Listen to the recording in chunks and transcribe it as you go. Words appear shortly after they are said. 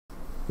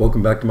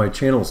Welcome back to my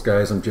channels,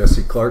 guys. I'm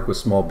Jesse Clark with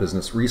Small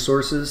Business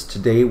Resources.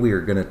 Today we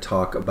are going to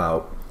talk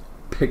about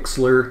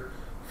Pixlr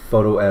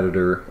photo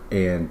editor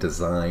and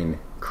design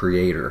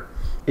creator.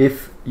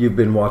 If you've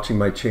been watching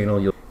my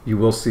channel, you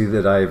will see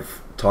that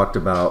I've talked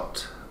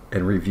about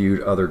and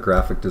reviewed other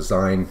graphic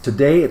design.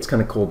 Today it's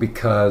kind of cool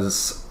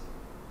because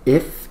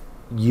if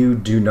you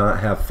do not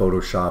have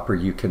Photoshop or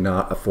you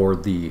cannot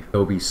afford the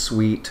Adobe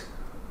suite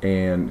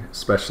and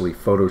especially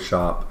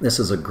Photoshop, this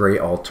is a great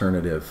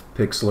alternative.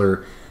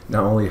 Pixlr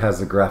not only has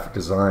the graphic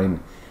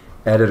design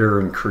editor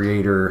and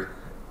creator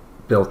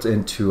built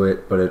into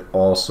it, but it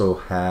also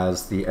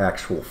has the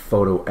actual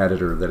photo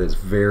editor that is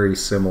very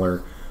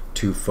similar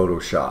to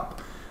Photoshop.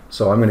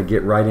 So I'm going to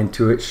get right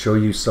into it, show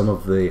you some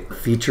of the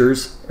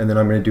features, and then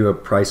I'm going to do a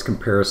price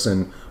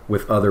comparison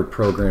with other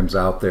programs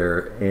out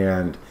there.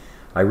 And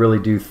I really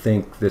do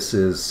think this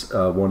is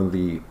one of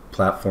the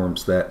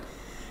platforms that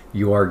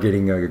you are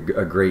getting a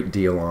great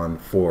deal on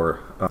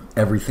for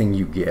everything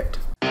you get.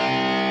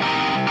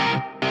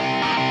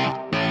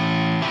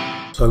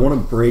 So I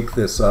want to break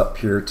this up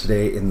here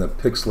today in the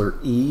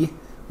Pixlr E,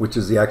 which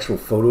is the actual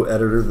photo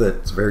editor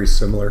that's very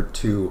similar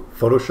to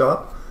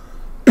Photoshop,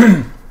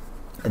 and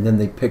then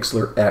the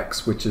Pixlr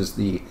X, which is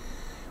the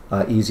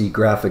easy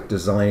graphic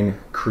design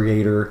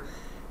creator,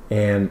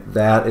 and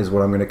that is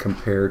what I'm going to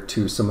compare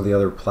to some of the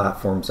other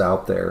platforms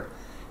out there.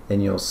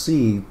 And you'll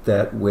see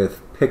that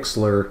with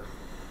Pixlr,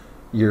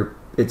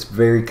 it's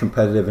very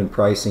competitive in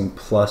pricing,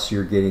 plus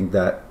you're getting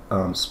that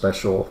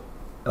special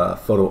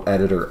photo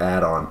editor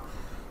add-on.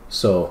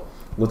 So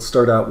let's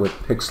start out with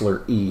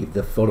Pixlr E,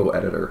 the photo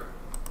editor.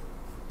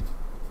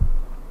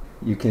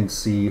 You can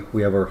see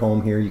we have our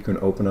home here. You can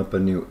open up a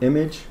new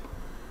image,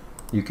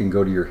 you can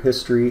go to your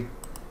history,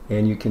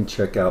 and you can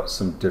check out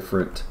some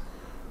different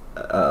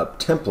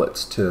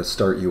templates to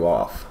start you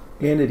off.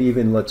 And it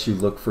even lets you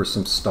look for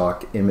some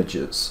stock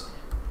images.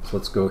 So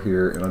let's go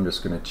here, and I'm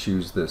just going to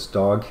choose this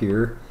dog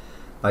here.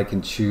 I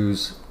can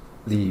choose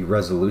the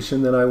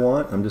resolution that I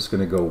want. I'm just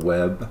going to go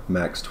web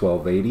max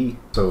 1280.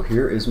 So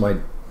here is my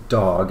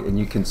dog, and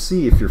you can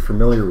see, if you're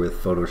familiar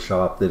with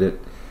Photoshop, that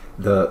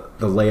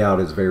the layout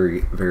is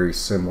very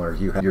similar.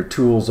 You have your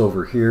tools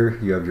over here,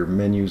 you have your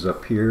menus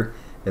up here,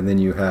 and then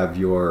you have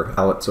your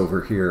palettes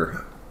over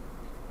here.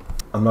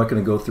 I'm not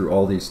going to go through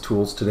all these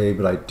tools today,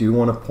 but I do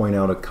want to point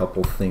out a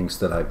couple things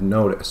that I've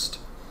noticed.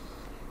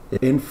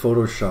 In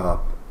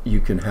Photoshop, you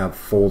can have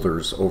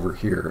folders over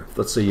here.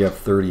 Let's say you have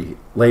 30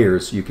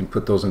 layers, you can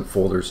put those in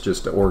folders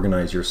just to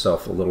organize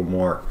yourself a little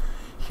more.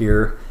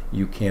 Here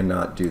you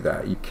cannot do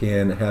that. You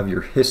can have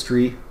your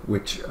history,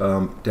 which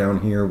down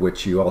here,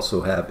 which you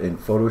also have in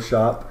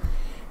Photoshop,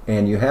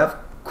 and you have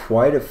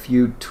quite a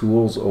few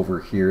tools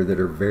over here that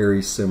are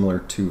very similar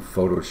to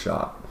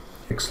Photoshop.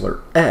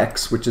 Pixlr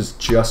X, which is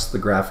just the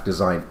graphic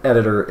design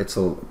editor, it's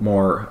a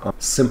more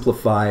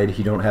simplified.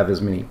 You don't have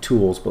as many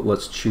tools, but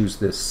let's choose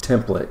this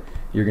template.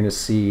 You're going to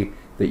see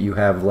that you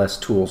have less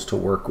tools to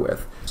work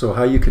with. So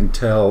how you can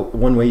tell,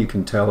 one way you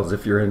can tell is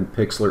if you're in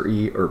Pixlr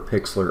E or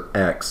Pixlr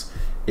X,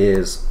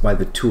 is by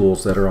the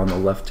tools that are on the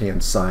left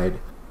hand side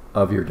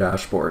of your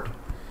dashboard.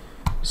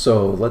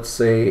 So let's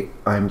say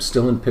I'm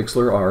still in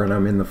Pixlr R and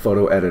I'm in the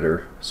photo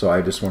editor, so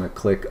I just want to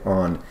click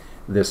on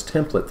this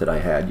template that I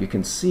had. You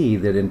can see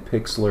that in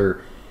Pixlr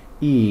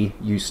E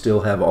you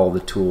still have all the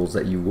tools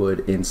that you would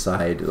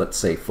inside, let's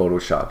say,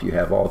 Photoshop. You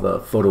have all the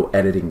photo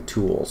editing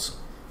tools.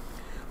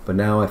 But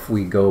now if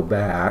we go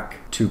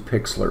back to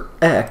Pixlr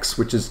X,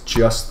 which is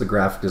just the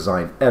graphic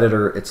design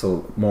editor, it's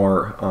a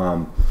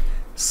more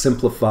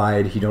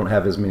simplified. You don't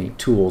have as many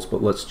tools,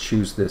 but let's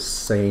choose this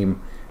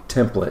same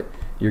template.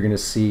 You're going to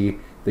see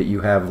that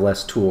you have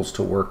less tools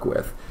to work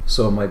with.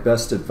 So my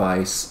best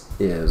advice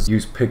is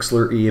use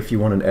Pixlr E if you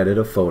want to edit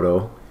a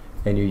photo,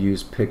 and you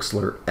use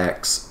Pixlr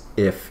X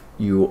if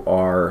you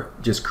are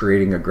just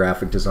creating a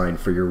graphic design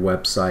for your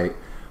website,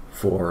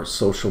 for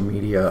social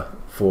media,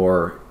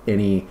 for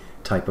any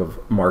type of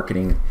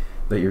marketing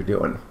that you're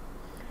doing.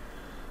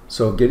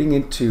 So getting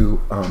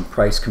into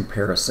price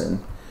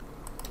comparison,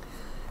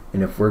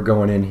 and if we're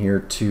going in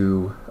here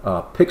to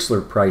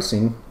Pixlr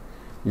pricing,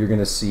 you're going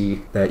to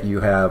see that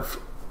you have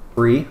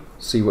free.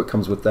 See what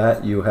comes with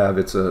that. You have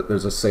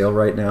there's a sale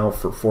right now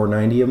for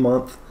 $4.90 a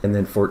month, and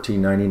then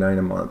 $14.99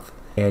 a month,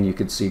 and you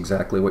can see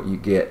exactly what you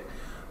get.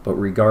 But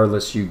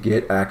regardless, you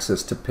get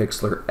access to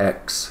Pixlr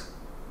X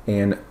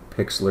and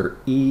Pixlr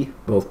E,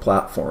 both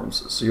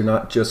platforms. So you're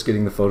not just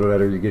getting the photo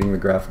editor, you're getting the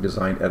graphic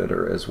design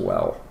editor as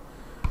well.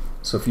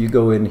 So if you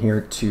go in here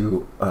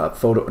to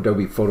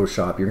Adobe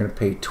Photoshop, you're going to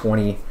pay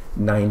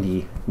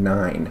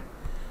 $20.99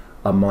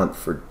 a month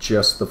for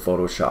just the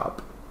Photoshop.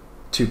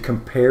 To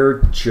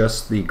compare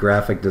just the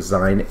graphic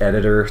design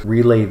editor,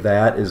 Relay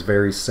that is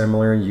very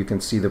similar. You can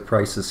see the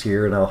prices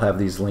here, and I'll have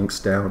these links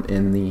down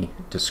in the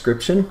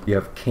description. You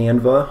have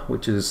Canva,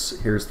 which is,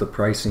 here's the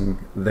pricing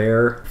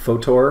there.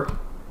 Photor,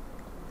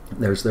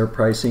 there's their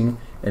pricing,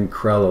 and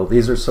Crello.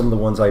 These are some of the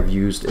ones I've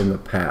used in the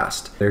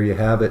past. There you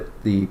have it,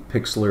 the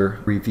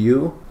Pixlr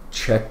review.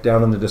 Check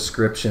down in the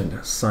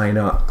description, sign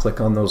up,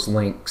 click on those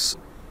links.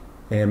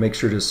 And make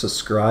sure to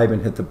subscribe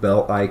and hit the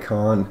bell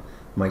icon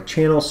my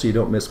channel so you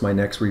don't miss my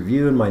next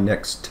review and my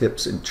next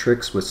tips and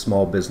tricks with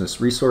small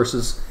business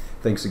resources.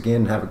 Thanks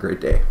again. Have a great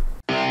day.